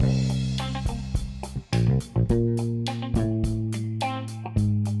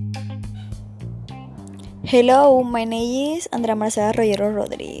Hello, my name is Andrea Marcela Rollero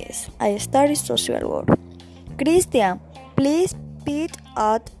Rodriguez. I study social work. Christian, please put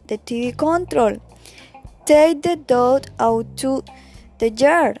out the TV control. Take the dog out to the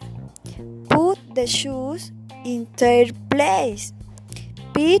yard. Put the shoes in their place.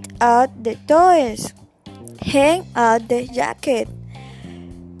 Put out the toys. Hang out the jacket.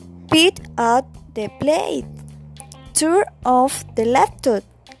 Put out the plate. Turn off the laptop.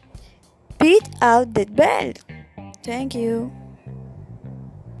 Put out the bell. Thank you.